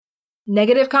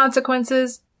negative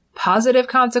consequences, positive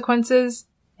consequences,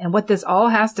 and what this all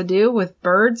has to do with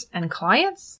birds and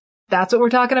clients? That's what we're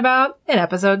talking about in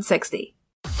episode 60.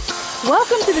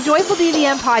 Welcome to the Joyful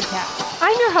DVM podcast.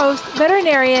 I'm your host,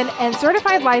 veterinarian and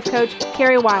certified life coach,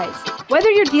 Carrie Wise. Whether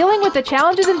you're dealing with the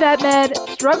challenges in vet med,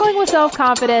 struggling with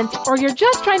self-confidence, or you're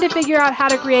just trying to figure out how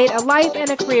to create a life and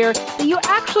a career that you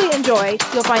actually enjoy,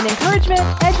 you'll find encouragement,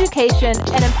 education,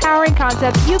 and empowering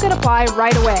concepts you can apply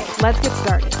right away. Let's get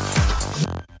started.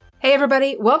 Hey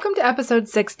everybody, welcome to episode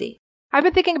 60. I've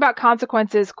been thinking about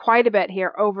consequences quite a bit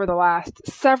here over the last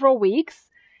several weeks,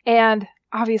 and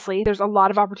obviously there's a lot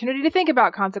of opportunity to think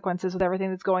about consequences with everything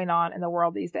that's going on in the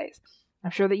world these days. I'm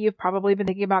sure that you've probably been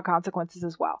thinking about consequences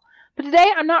as well. But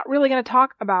today I'm not really going to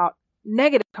talk about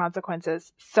negative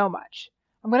consequences so much.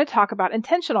 I'm going to talk about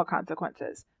intentional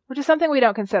consequences, which is something we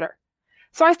don't consider.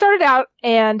 So I started out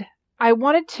and I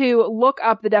wanted to look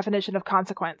up the definition of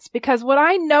consequence, because what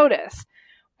I noticed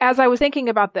as I was thinking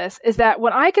about this is that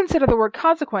when I consider the word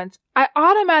consequence, I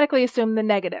automatically assume the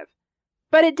negative.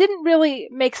 But it didn't really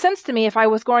make sense to me if I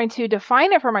was going to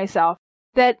define it for myself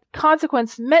that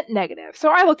consequence meant negative. So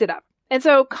I looked it up. And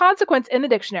so consequence in the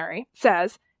dictionary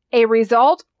says a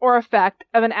result or effect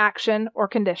of an action or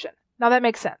condition. Now that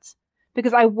makes sense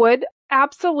because I would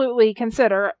absolutely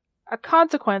consider a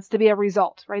consequence to be a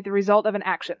result, right? The result of an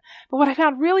action. But what I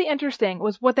found really interesting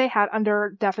was what they had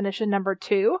under definition number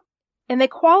 2. And they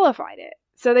qualified it.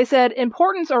 So they said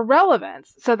importance or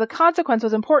relevance. So the consequence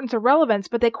was importance or relevance,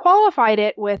 but they qualified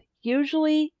it with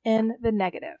usually in the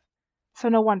negative. So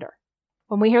no wonder.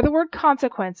 When we hear the word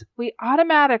consequence, we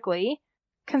automatically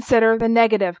consider the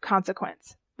negative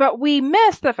consequence. But we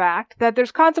miss the fact that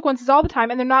there's consequences all the time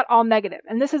and they're not all negative.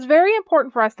 And this is very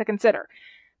important for us to consider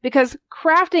because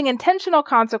crafting intentional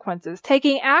consequences,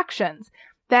 taking actions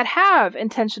that have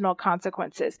intentional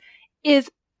consequences is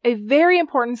a very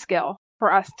important skill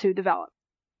for us to develop.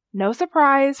 No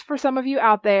surprise for some of you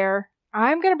out there,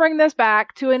 I'm going to bring this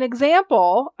back to an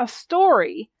example, a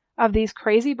story of these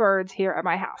crazy birds here at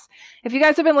my house. If you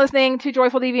guys have been listening to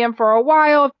Joyful DVM for a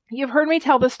while, you've heard me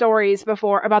tell the stories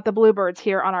before about the bluebirds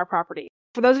here on our property.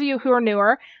 For those of you who are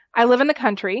newer, I live in the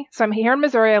country. So I'm here in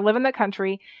Missouri. I live in the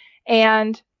country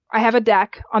and I have a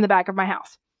deck on the back of my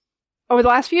house. Over the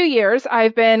last few years,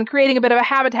 I've been creating a bit of a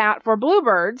habitat for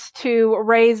bluebirds to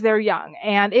raise their young.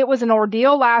 And it was an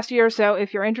ordeal last year. So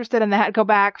if you're interested in that, go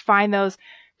back, find those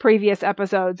previous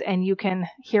episodes, and you can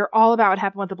hear all about what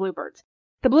happened with the bluebirds.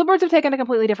 The bluebirds have taken a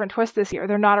completely different twist this year.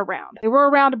 They're not around. They were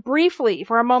around briefly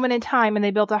for a moment in time, and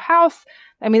they built a house.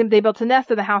 They built a nest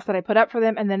in the house that I put up for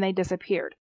them, and then they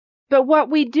disappeared. But what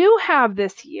we do have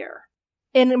this year,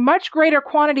 in much greater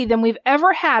quantity than we've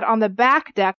ever had on the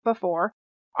back deck before,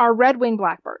 are red-winged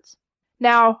blackbirds.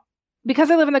 Now,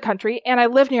 because I live in the country and I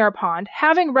live near a pond,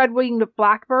 having red-winged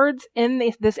blackbirds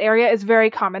in this area is very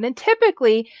common. And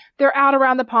typically, they're out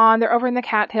around the pond, they're over in the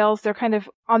cattails, they're kind of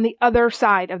on the other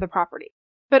side of the property.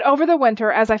 But over the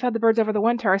winter, as I fed the birds over the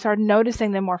winter, I started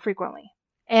noticing them more frequently.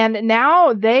 And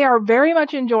now they are very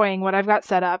much enjoying what I've got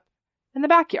set up in the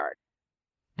backyard.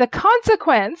 The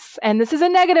consequence, and this is a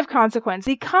negative consequence,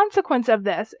 the consequence of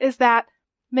this is that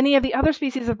many of the other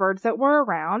species of birds that were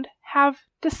around have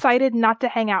decided not to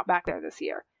hang out back there this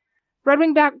year.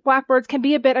 Red-winged blackbirds can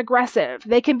be a bit aggressive.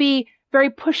 They can be very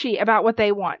pushy about what they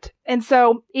want. And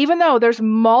so even though there's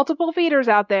multiple feeders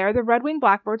out there, the red-winged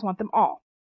blackbirds want them all.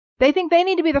 They think they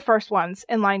need to be the first ones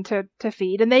in line to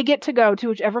feed, and they get to go to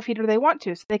whichever feeder they want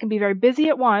to. So they can be very busy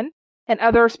at one, and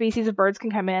other species of birds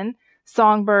can come in.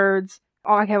 Songbirds,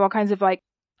 I have all kinds of like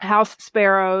house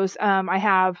sparrows.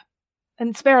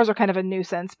 And sparrows are kind of a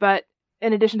nuisance, but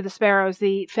in addition to the sparrows,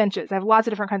 the finches. I have lots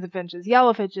of different kinds of finches,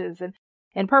 yellow finches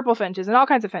and purple finches and all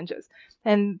kinds of finches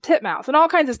and titmouse and all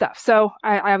kinds of stuff. So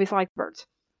I obviously like birds.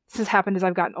 This has happened as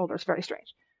I've gotten older. It's very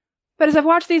strange. But as I've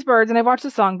watched these birds and I've watched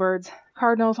the songbirds,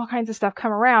 cardinals, all kinds of stuff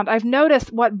come around, I've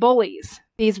noticed what bullies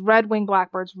these red-winged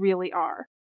blackbirds really are.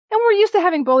 And we're used to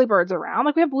having bully birds around,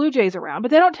 like we have blue jays around, but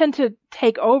they don't tend to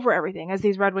take over everything as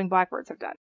these red-winged blackbirds have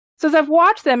done. So as I've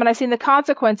watched them and I've seen the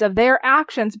consequence of their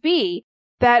actions be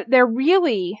that they're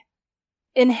really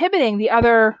inhibiting the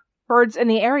other birds in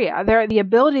the area, the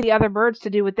ability of the other birds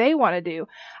to do what they want to do,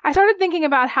 I started thinking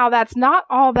about how that's not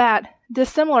all that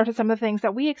dissimilar to some of the things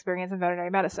that we experience in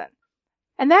veterinary medicine.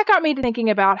 And that got me to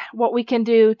thinking about what we can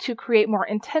do to create more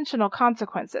intentional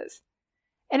consequences.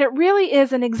 And it really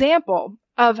is an example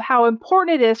of how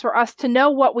important it is for us to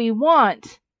know what we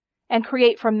want and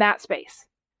create from that space,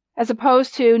 as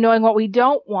opposed to knowing what we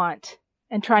don't want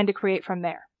and trying to create from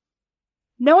there.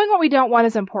 Knowing what we don't want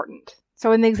is important.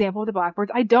 So in the example of the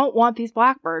blackbirds, I don't want these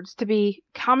blackbirds to be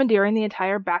commandeering the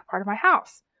entire back part of my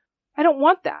house. I don't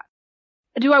want that.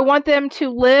 Do I want them to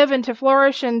live and to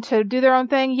flourish and to do their own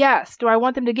thing? Yes. Do I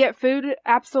want them to get food?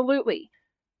 Absolutely.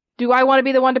 Do I want to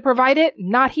be the one to provide it?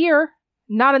 Not here.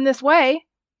 Not in this way.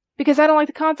 Because I don't like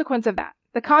the consequence of that.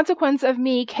 The consequence of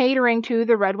me catering to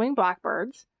the red-winged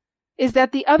blackbirds is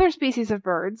that the other species of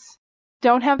birds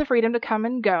don't have the freedom to come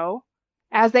and go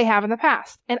as they have in the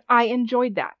past. And I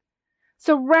enjoyed that.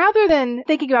 So rather than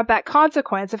thinking about that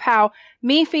consequence of how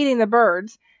me feeding the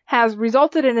birds has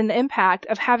resulted in an impact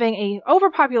of having a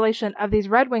overpopulation of these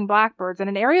red-winged blackbirds in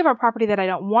an area of our property that I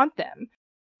don't want them,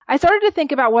 I started to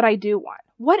think about what I do want.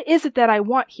 What is it that I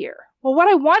want here? Well, what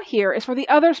I want here is for the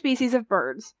other species of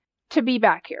birds to be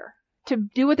back here, to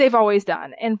do what they've always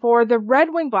done, and for the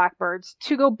red-winged blackbirds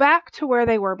to go back to where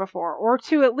they were before, or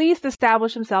to at least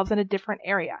establish themselves in a different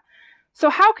area. So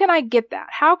how can I get that?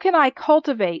 How can I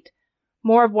cultivate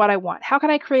more of what I want? How can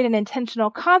I create an intentional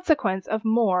consequence of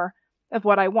more of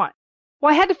what I want?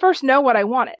 Well, I had to first know what I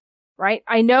wanted, right?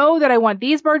 I know that I want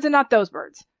these birds and not those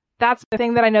birds. That's the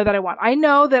thing that I know that I want. I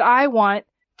know that I want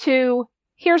to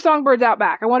hear songbirds out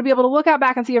back. I want to be able to look out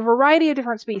back and see a variety of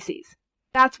different species.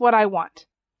 That's what I want.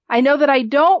 I know that I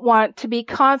don't want to be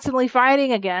constantly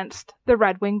fighting against the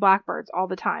red-winged blackbirds all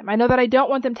the time. I know that I don't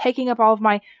want them taking up all of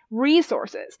my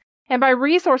resources. And by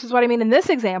resources, what I mean in this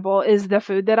example is the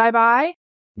food that I buy,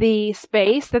 the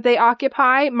space that they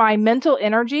occupy, my mental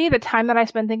energy, the time that I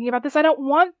spend thinking about this. I don't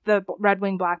want the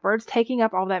red-winged blackbirds taking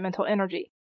up all that mental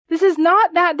energy. This is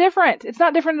not that different. It's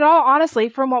not different at all, honestly,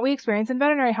 from what we experience in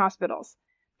veterinary hospitals.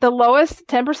 The lowest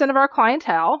 10% of our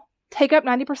clientele take up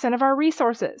 90% of our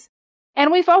resources.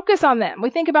 And we focus on them. We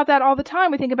think about that all the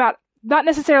time. We think about, not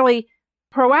necessarily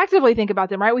proactively think about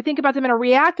them, right? We think about them in a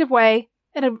reactive way.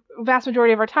 In a vast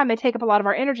majority of our time, they take up a lot of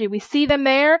our energy. We see them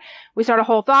there. We start a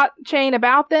whole thought chain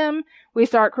about them. We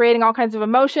start creating all kinds of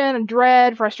emotion and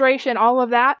dread, frustration, all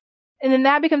of that. And then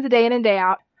that becomes a day in and day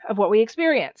out of what we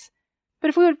experience. But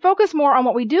if we would focus more on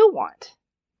what we do want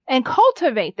and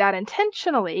cultivate that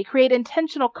intentionally, create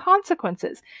intentional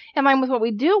consequences in line with what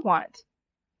we do want,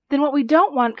 then what we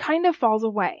don't want kind of falls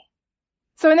away.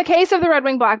 So in the case of the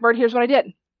red-winged blackbird, here's what I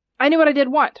did. I knew what I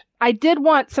did want. I did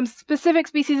want some specific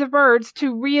species of birds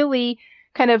to really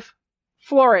kind of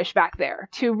flourish back there,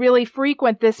 to really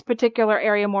frequent this particular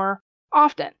area more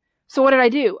often. So what did I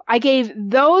do? I gave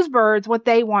those birds what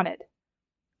they wanted.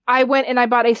 I went and I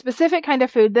bought a specific kind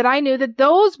of food that I knew that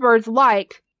those birds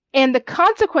liked. And the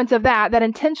consequence of that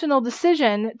intentional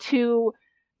decision to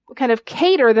kind of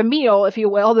cater the meal, if you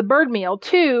will, the bird meal,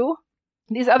 to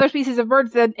these other species of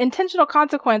birds, the intentional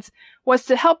consequence was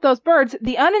to help those birds.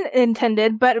 The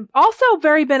unintended, but also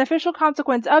very beneficial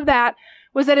consequence of that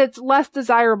was that it's less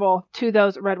desirable to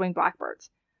those red-winged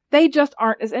blackbirds. They just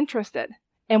aren't as interested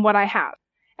in what I have.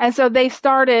 And so they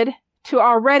started to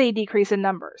already decrease in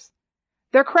numbers.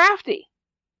 They're crafty.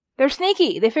 They're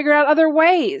sneaky. They figure out other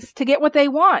ways to get what they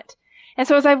want. And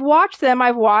so as I've watched them,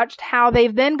 I've watched how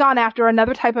they've then gone after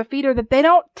another type of feeder that they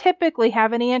don't typically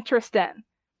have any interest in.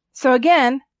 So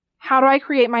again, how do I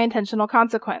create my intentional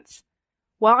consequence?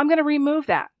 Well, I'm going to remove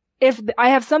that. If I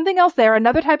have something else there,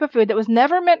 another type of food that was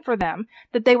never meant for them,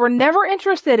 that they were never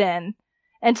interested in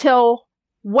until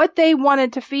what they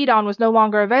wanted to feed on was no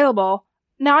longer available,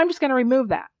 now I'm just going to remove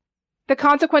that. The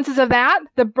consequences of that,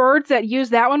 the birds that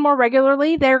use that one more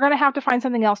regularly, they're going to have to find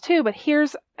something else too. But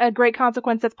here's a great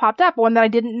consequence that's popped up, one that I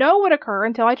didn't know would occur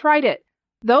until I tried it.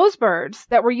 Those birds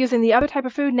that were using the other type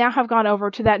of food now have gone over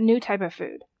to that new type of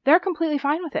food. They're completely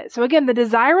fine with it. So again, the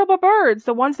desirable birds,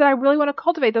 the ones that I really want to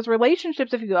cultivate, those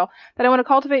relationships, if you will, that I want to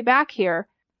cultivate back here,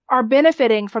 are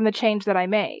benefiting from the change that I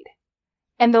made.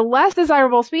 And the less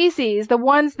desirable species, the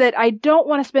ones that I don't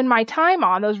want to spend my time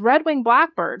on, those red-winged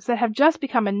blackbirds that have just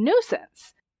become a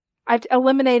nuisance, I've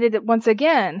eliminated once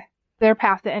again their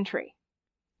path to entry.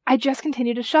 I just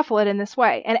continue to shuffle it in this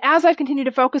way. And as I've continued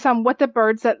to focus on what the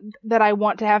birds that I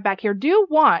want to have back here do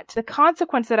want, the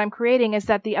consequence that I'm creating is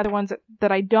that the other ones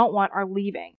that I don't want are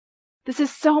leaving. This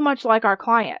is so much like our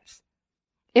clients.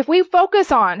 If we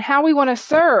focus on how we want to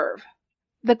serve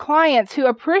the clients who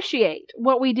appreciate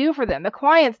what we do for them, the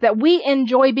clients that we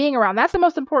enjoy being around, that's the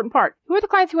most important part. Who are the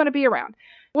clients you want to be around?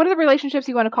 What are the relationships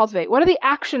you want to cultivate? What are the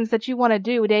actions that you want to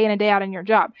do day in and day out in your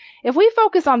job? If we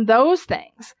focus on those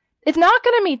things, it's not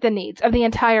going to meet the needs of the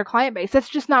entire client base. That's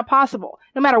just not possible.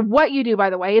 No matter what you do, by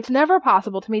the way, it's never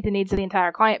possible to meet the needs of the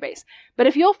entire client base. But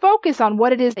if you'll focus on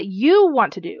what it is that you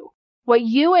want to do, what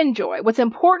you enjoy, what's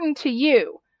important to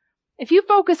you, if you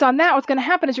focus on that, what's going to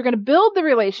happen is you're going to build the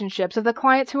relationships of the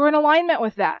clients who are in alignment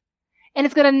with that. And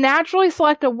it's going to naturally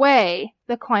select away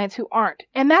the clients who aren't.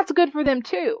 And that's good for them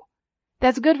too.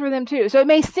 That's good for them too. So it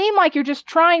may seem like you're just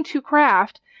trying to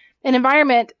craft an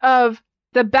environment of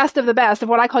the best of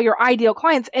what I call your ideal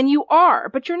clients, and you are,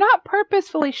 but you're not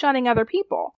purposefully shunning other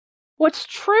people. What's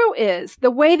true is the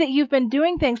way that you've been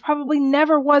doing things probably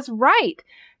never was right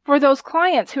for those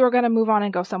clients who are going to move on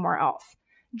and go somewhere else.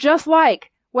 Just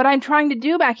like what I'm trying to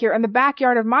do back here in the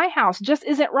backyard of my house just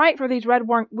isn't right for these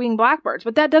red-winged blackbirds.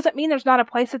 But that doesn't mean there's not a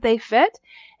place that they fit.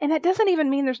 And that doesn't even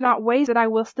mean there's not ways that I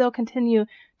will still continue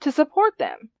to support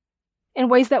them in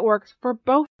ways that works for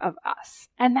both of us.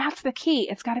 And that's the key.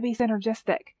 It's got to be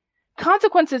synergistic.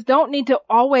 Consequences don't need to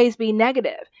always be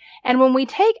negative. And when we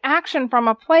take action from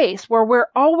a place where we're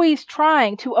always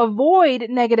trying to avoid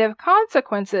negative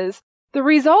consequences, the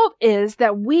result is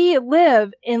that we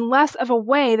live in less of a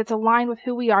way that's aligned with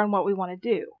who we are and what we want to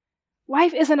do.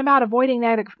 Life isn't about avoiding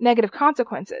negative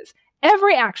consequences.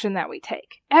 Every action that we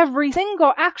take, every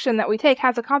single action that we take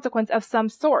has a consequence of some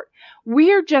sort.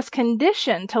 We're just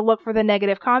conditioned to look for the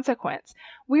negative consequence.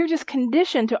 We're just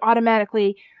conditioned to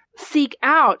automatically seek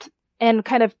out and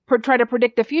kind of try to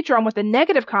predict the future on what the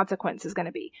negative consequence is going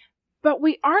to be. But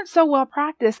we aren't so well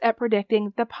practiced at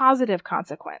predicting the positive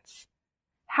consequence.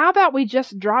 How about we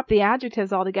just drop the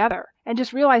adjectives altogether and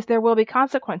just realize there will be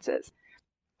consequences?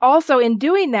 Also, in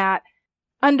doing that,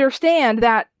 understand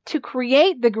that to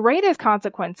create the greatest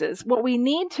consequences, what we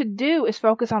need to do is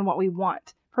focus on what we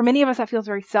want. For many of us, that feels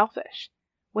very selfish.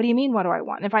 What do you mean, what do I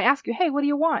want? And if I ask you, hey, what do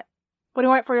you want? What do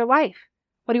you want for your life?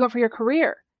 What do you want for your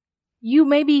career? You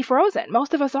may be frozen.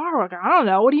 Most of us are. Like, I don't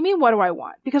know. What do you mean, what do I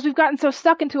want? Because we've gotten so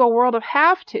stuck into a world of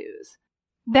have-tos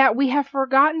that we have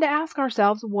forgotten to ask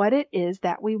ourselves what it is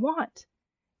that we want.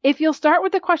 If you'll start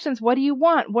with the questions, what do you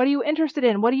want? What are you interested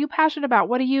in? What are you passionate about?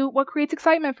 What creates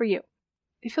excitement for you?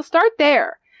 If you'll start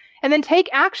there and then take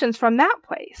actions from that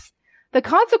place, the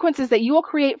consequences that you will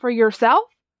create for yourself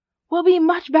will be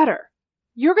much better.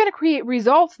 You're going to create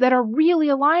results that are really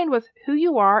aligned with who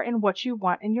you are and what you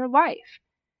want in your life.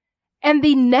 And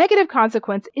the negative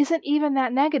consequence isn't even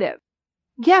that negative.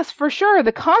 Yes, for sure,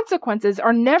 the consequences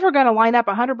are never going to line up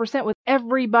 100% with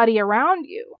everybody around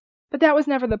you, but that was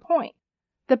never the point.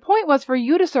 The point was for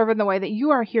you to serve in the way that you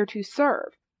are here to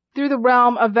serve. Through the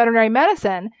realm of veterinary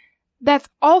medicine, that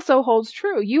also holds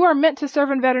true. You are meant to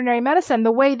serve in veterinary medicine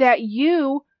the way that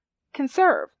you can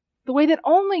serve, the way that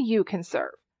only you can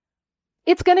serve.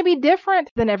 It's going to be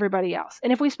different than everybody else.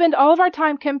 And if we spend all of our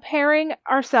time comparing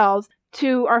ourselves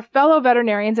to our fellow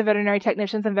veterinarians and veterinary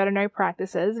technicians and veterinary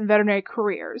practices and veterinary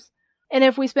careers, and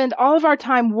if we spend all of our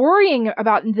time worrying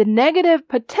about the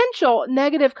potential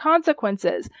negative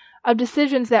consequences of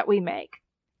decisions that we make,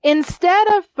 instead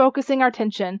of focusing our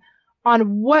attention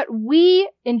on what we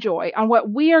enjoy, on what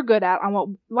we are good at, on what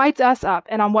lights us up,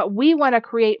 and on what we want to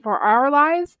create for our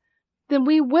lives, then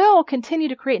we will continue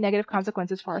to create negative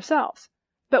consequences for ourselves.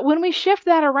 But when we shift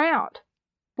that around,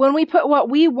 when we put what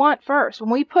we want first, when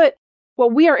we put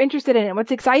what we are interested in and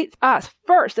what excites us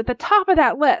first at the top of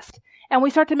that list, and we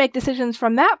start to make decisions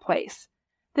from that place,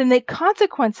 then the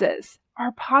consequences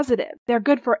are positive. They're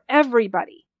good for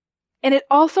everybody. And it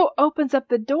also opens up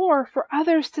the door for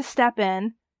others to step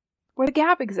in where the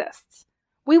gap exists.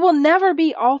 We will never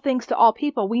be all things to all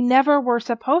people. We never were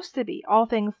supposed to be all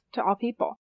things to all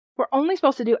people. We're only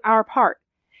supposed to do our part.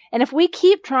 And if we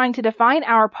keep trying to define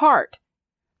our part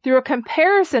through a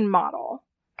comparison model,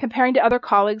 comparing to other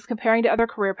colleagues, comparing to other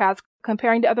career paths,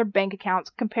 comparing to other bank accounts,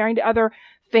 comparing to other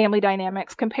family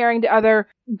dynamics, comparing to other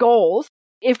goals,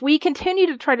 if we continue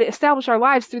to try to establish our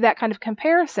lives through that kind of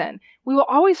comparison, we will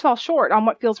always fall short on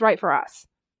what feels right for us.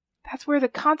 That's where the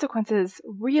consequences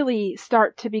really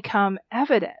start to become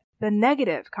evident, the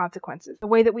negative consequences, the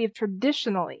way that we have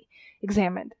traditionally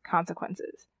examined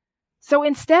consequences. So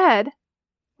instead,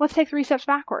 let's take 3 steps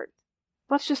backward.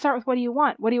 Let's just start with what do you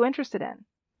want? What are you interested in?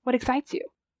 What excites you?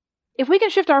 If we can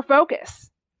shift our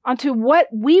focus onto what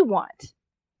we want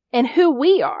and who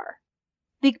we are,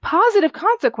 the positive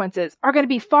consequences are going to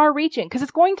be far-reaching because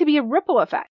it's going to be a ripple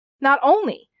effect. Not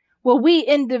only will we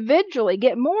individually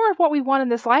get more of what we want in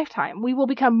this lifetime, we will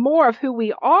become more of who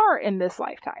we are in this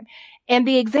lifetime. And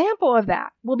the example of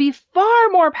that will be far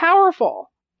more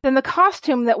powerful than the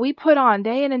costume that we put on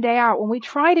day in and day out when we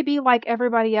try to be like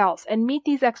everybody else and meet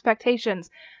these expectations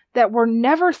that were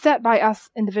never set by us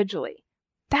individually.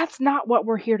 That's not what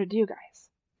we're here to do, guys.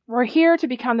 We're here to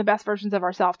become the best versions of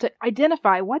ourselves, to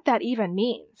identify what that even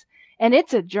means. And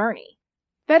it's a journey.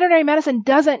 Veterinary medicine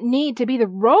doesn't need to be the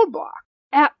roadblock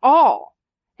at all.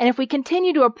 And if we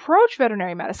continue to approach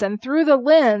veterinary medicine through the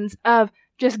lens of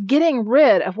just getting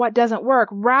rid of what doesn't work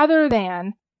rather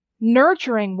than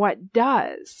nurturing what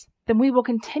does, then we will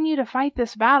continue to fight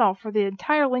this battle for the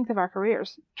entire length of our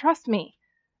careers. Trust me,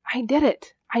 I did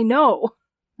it. I know.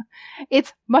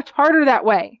 It's much harder that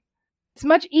way. It's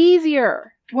much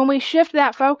easier when we shift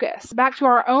that focus back to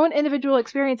our own individual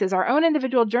experiences, our own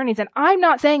individual journeys, and I'm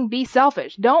not saying be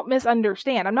selfish. Don't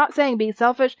misunderstand. I'm not saying be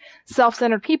selfish,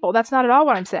 self-centered people. That's not at all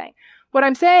what I'm saying. What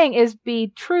I'm saying is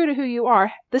be true to who you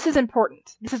are. This is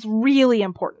important. This is really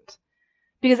important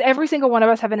because every single one of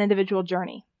us have an individual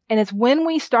journey. And it's when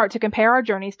we start to compare our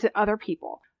journeys to other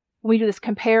people, when we do this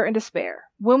compare and despair,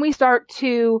 when we start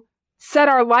to set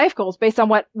our life goals based on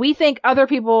what we think other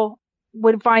people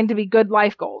would find to be good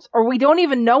life goals, or we don't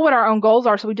even know what our own goals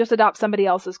are, so we just adopt somebody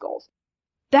else's goals.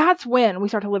 That's when we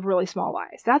start to live really small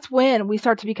lives. That's when we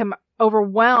start to become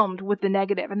overwhelmed with the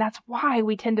negative. And that's why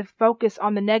we tend to focus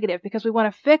on the negative, because we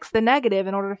want to fix the negative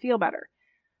in order to feel better.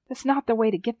 That's not the way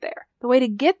to get there. The way to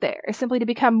get there is simply to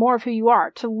become more of who you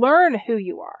are, to learn who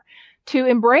you are, to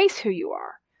embrace who you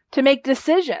are, to make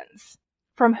decisions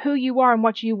from who you are and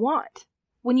what you want.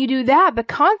 When you do that, the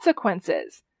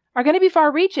consequences are going to be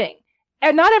far-reaching.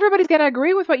 And not everybody's going to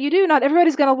agree with what you do. Not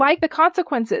everybody's going to like the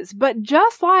consequences. But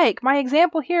just like my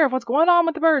example here of what's going on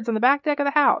with the birds on the back deck of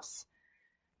the house,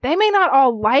 they may not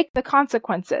all like the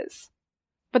consequences,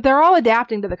 but they're all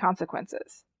adapting to the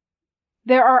consequences.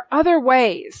 There are other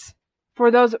ways for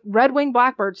those red-winged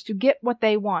blackbirds to get what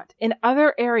they want in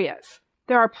other areas.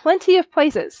 There are plenty of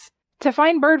places to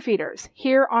find bird feeders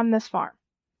here on this farm.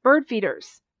 Bird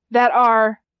feeders that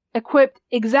are equipped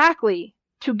exactly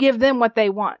to give them what they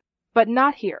want. But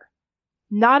not here.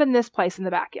 Not in this place in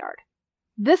the backyard.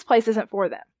 This place isn't for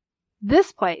them.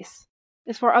 This place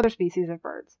is for other species of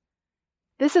birds.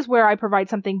 This is where I provide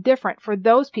something different for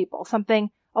those people,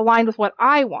 something aligned with what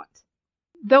I want.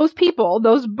 Those people,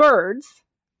 those birds,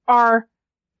 are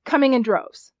coming in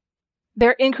droves.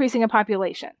 They're increasing in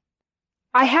population.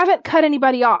 I haven't cut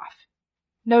anybody off.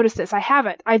 Notice this, I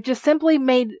haven't. I've just simply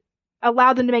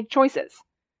allowed them to make choices.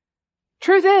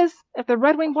 Truth is, if the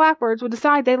red-winged blackbirds would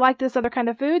decide they liked this other kind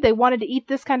of food, they wanted to eat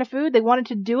this kind of food, they wanted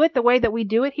to do it the way that we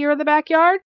do it here in the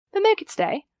backyard, then they could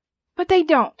stay. But they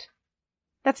don't.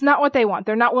 That's not what they want.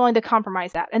 They're not willing to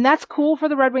compromise that. And that's cool for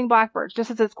the red-winged blackbirds, just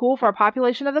as it's cool for a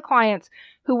population of the clients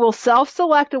who will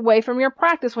self-select away from your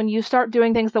practice when you start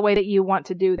doing things the way that you want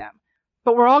to do them.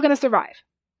 But we're all going to survive.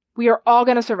 We are all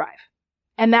going to survive.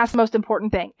 And that's the most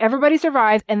important thing. Everybody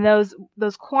survives, and those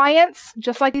clients,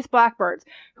 just like these blackbirds,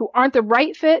 who aren't the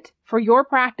right fit for your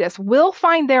practice, will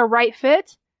find their right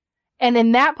fit, and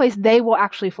in that place, they will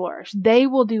actually flourish. They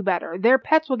will do better. Their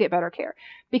pets will get better care,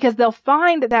 because they'll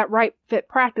find that right fit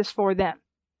practice for them.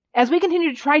 As we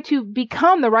continue to try to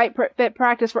become the right fit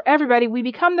practice for everybody, we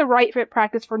become the right fit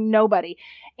practice for nobody.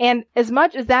 And as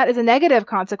much as that is a negative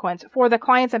consequence for the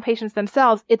clients and patients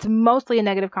themselves, it's mostly a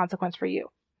negative consequence for you.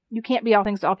 You can't be all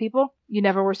things to all people. You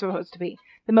never were supposed to be.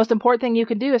 The most important thing you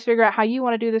can do is figure out how you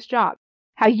want to do this job,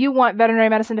 how you want veterinary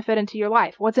medicine to fit into your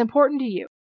life, what's important to you,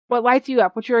 what lights you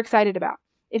up, what you're excited about.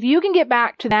 If you can get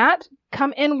back to that,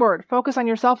 come inward, focus on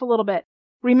yourself a little bit,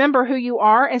 remember who you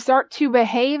are, and start to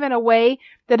behave in a way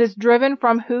that is driven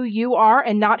from who you are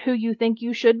and not who you think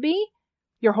you should be,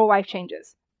 your whole life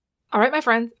changes. All right, my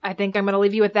friends, I think I'm going to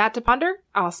leave you with that to ponder.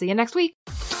 I'll see you next week.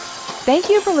 Thank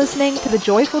you for listening to the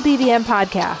Joyful DVM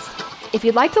podcast. If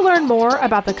you'd like to learn more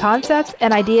about the concepts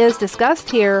and ideas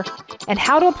discussed here and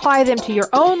how to apply them to your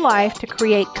own life to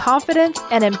create confidence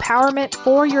and empowerment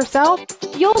for yourself,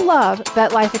 you'll love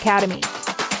Vet Life Academy.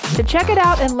 To check it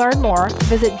out and learn more,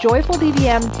 visit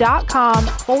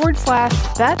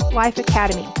joyfuldvm.com/Vet Life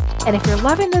Academy. And if you're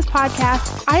loving this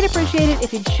podcast, I'd appreciate it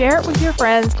if you'd share it with your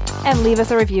friends and leave us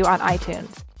a review on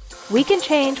iTunes. We can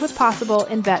change what's possible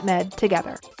in vet med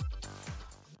together.